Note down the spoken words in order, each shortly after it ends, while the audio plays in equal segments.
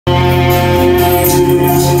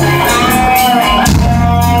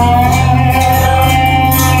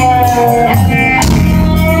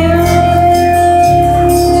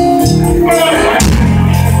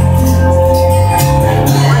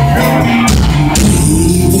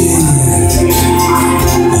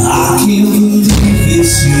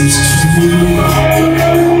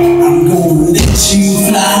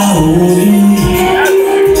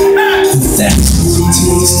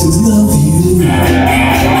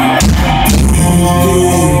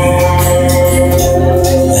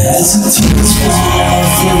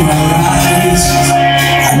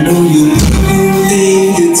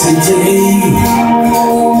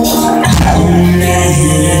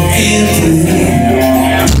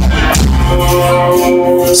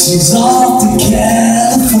she's off to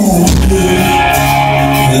California.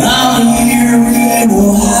 I'm here in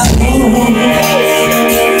Ohio.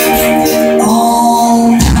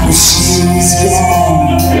 Oh, she's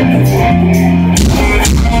gone.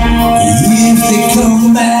 If they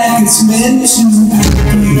come back, it's meant to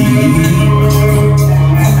be.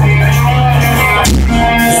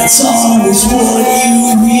 That's always what you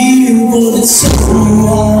hear, but it's so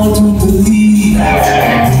hard to believe.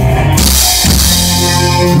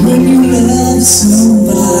 When you love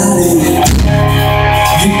somebody,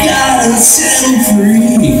 you gotta set them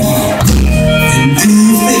free. And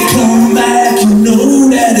if they come back, you know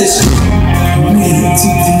that it's meant to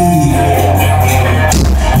be.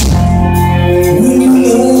 When you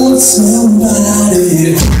love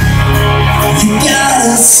somebody, you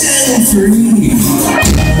gotta set them free.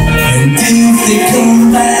 And if they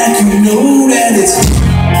come back, you know that it's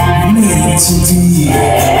meant to be.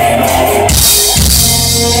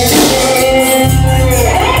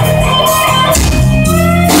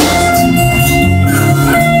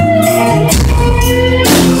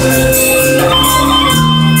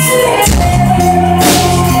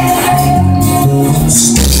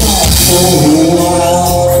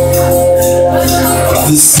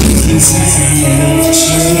 The seasons have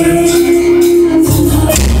changed.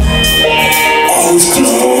 Always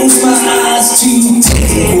close my eyes to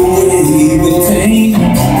take away the pain.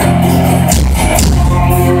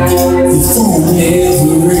 The phone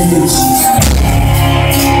never rings,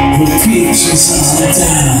 the pictures are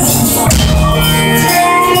down.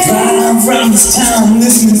 Drive around this town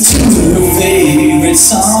listening to her favorite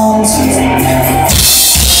songs.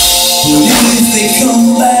 But if they come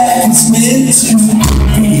back, it's meant to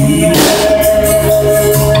be.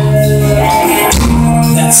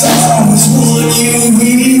 That's always what you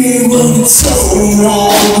hear, but it's so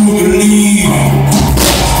hard to believe.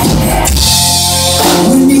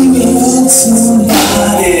 When you love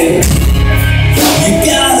somebody, you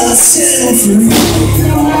gotta set them free.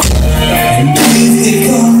 And if they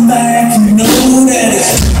come back, you know that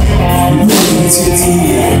it's meant to be.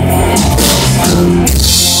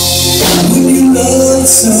 When you love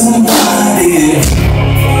somebody,